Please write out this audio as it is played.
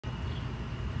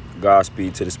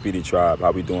Godspeed to the Speedy Tribe.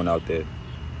 How we doing out there?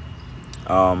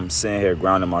 Sitting here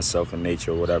grounding myself in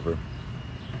nature or whatever.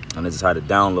 And I just had a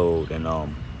download, and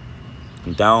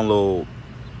the download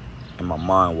in my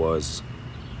mind was,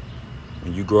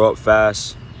 when you grow up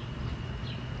fast,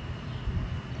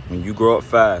 you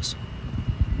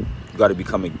got to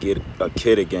become a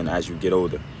kid again as you get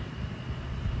older.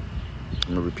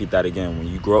 I'm gonna repeat that again. When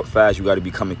you grow up fast, you got to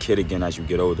become a kid again as you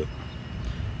get older.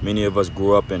 Many of us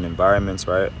grew up in environments,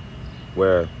 right,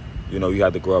 where, you know, you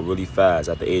had to grow up really fast.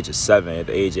 At the age of 7, at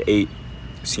the age of 8,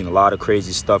 you've seen a lot of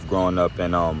crazy stuff growing up,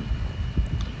 and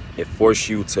it forced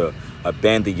you to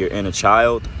abandon your inner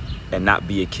child and not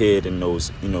be a kid in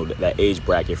those, you know, that age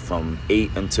bracket from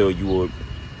 8 until you were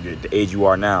the age you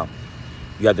are now.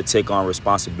 You had to take on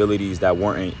responsibilities that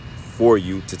weren't for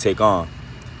you to take on,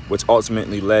 which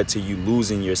ultimately led to you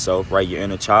losing yourself, right, your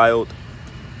inner child.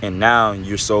 And now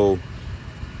you're so,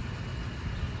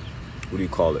 what do you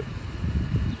call it?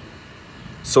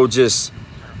 So just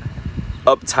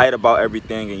uptight about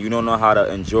everything, and you don't know how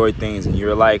to enjoy things, and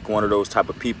you're like one of those type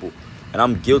of people. And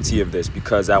I'm guilty of this,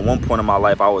 because at one point in my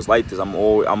life I was like this.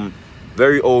 I'm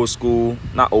very old school,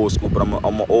 not old school, but I'm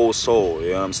an old soul, you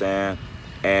know what I'm saying?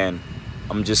 And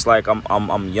I'm just like,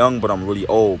 I'm young, but I'm really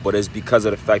old. But it's because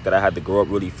of the fact that I had to grow up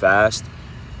really fast.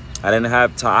 I didn't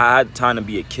have time. I had time to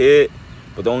be a kid,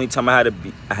 but the only time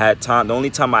the only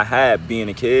time I had being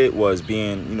a kid was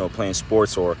being, you know, playing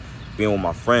sports or being with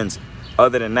my friends.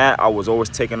 Other than that, I was always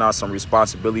taking on some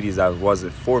responsibilities that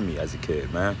wasn't for me as a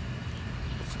kid, man.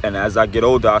 And as I get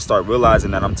older, I start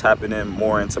realizing that I'm tapping in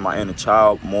more into my inner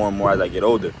child more and more as I get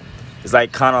older. It's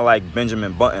like kind of like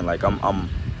Benjamin Button. Like I'm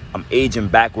aging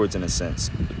backwards in a sense.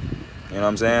 You know what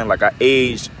I'm saying? Like I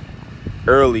aged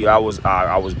early. I was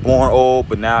born old,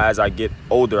 but now as I get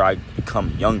older, I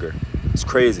become younger. It's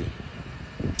crazy.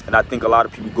 And I think a lot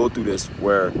of people go through this,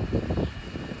 where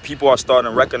people are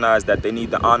starting to recognize that they need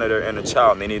to honor their inner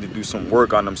child. They need to do some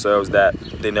work on themselves that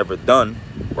they never done,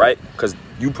 right? Because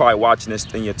you probably watching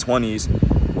this in your 20s.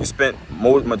 You spent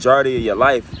majority of your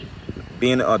life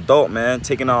being an adult, man,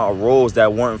 taking on roles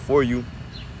that weren't for you,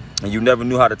 and you never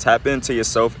knew how to tap into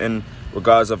yourself in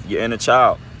regards of your inner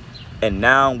child. And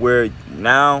now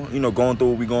you know, going through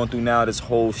what we're going through now, this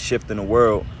whole shift in the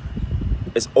world,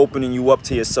 it's opening you up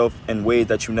to yourself in ways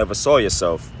that you never saw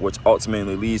yourself, which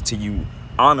ultimately leads to you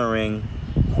honoring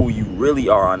who you really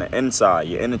are on the inside,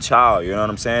 your inner child. You know what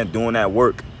I'm saying? Doing that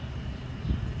work.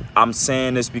 I'm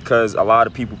saying this because a lot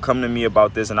of people come to me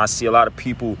about this, and I see a lot of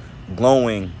people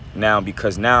glowing now,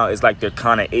 because now it's like they're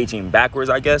kind of aging backwards,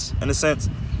 I guess, in a sense.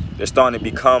 They're starting to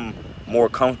become more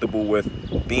comfortable with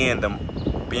being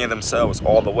themselves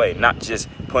all the way, not just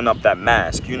putting up that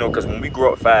mask, you know, because when we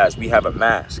grow up fast, we have a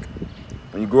mask.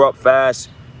 When you grow up fast,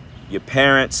 your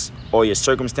parents or your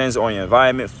circumstances or your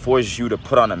environment force you to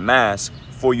put on a mask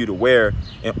for you to wear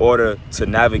in order to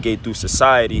navigate through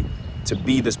society, to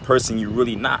be this person you're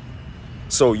really not.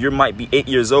 So you might be 8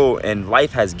 years old and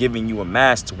life has given you a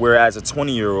mask, whereas a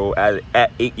 20-year-old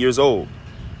at 8 years old.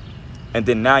 And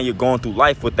then now you're going through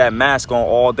life with that mask on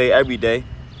all day, every day,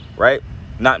 right?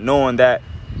 Not knowing that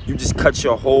you just cut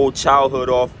your whole childhood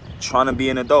off trying to be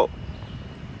an adult.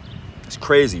 It's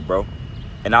crazy, bro.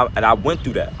 And I went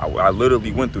through that. I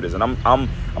literally went through this. And I'm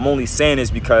only saying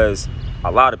this because a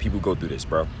lot of people go through this,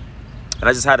 bro. And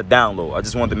I just had a download. I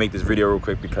just wanted to make this video real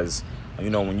quick because,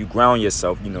 you know, when you ground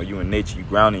yourself, you know, you in nature, you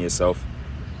grounding yourself,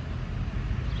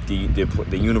 the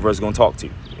universe is gonna talk to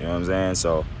you. You know what I'm saying?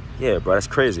 So yeah, bro, that's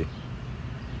crazy.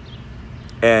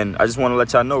 And I just want to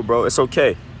let y'all know, bro, it's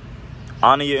okay.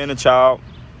 Honor your inner child.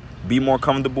 Be more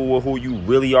comfortable with who you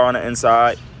really are on the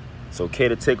inside. It's okay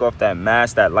to take off that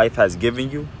mask that life has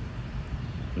given you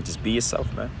and just be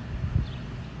yourself, man.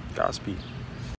 Godspeed.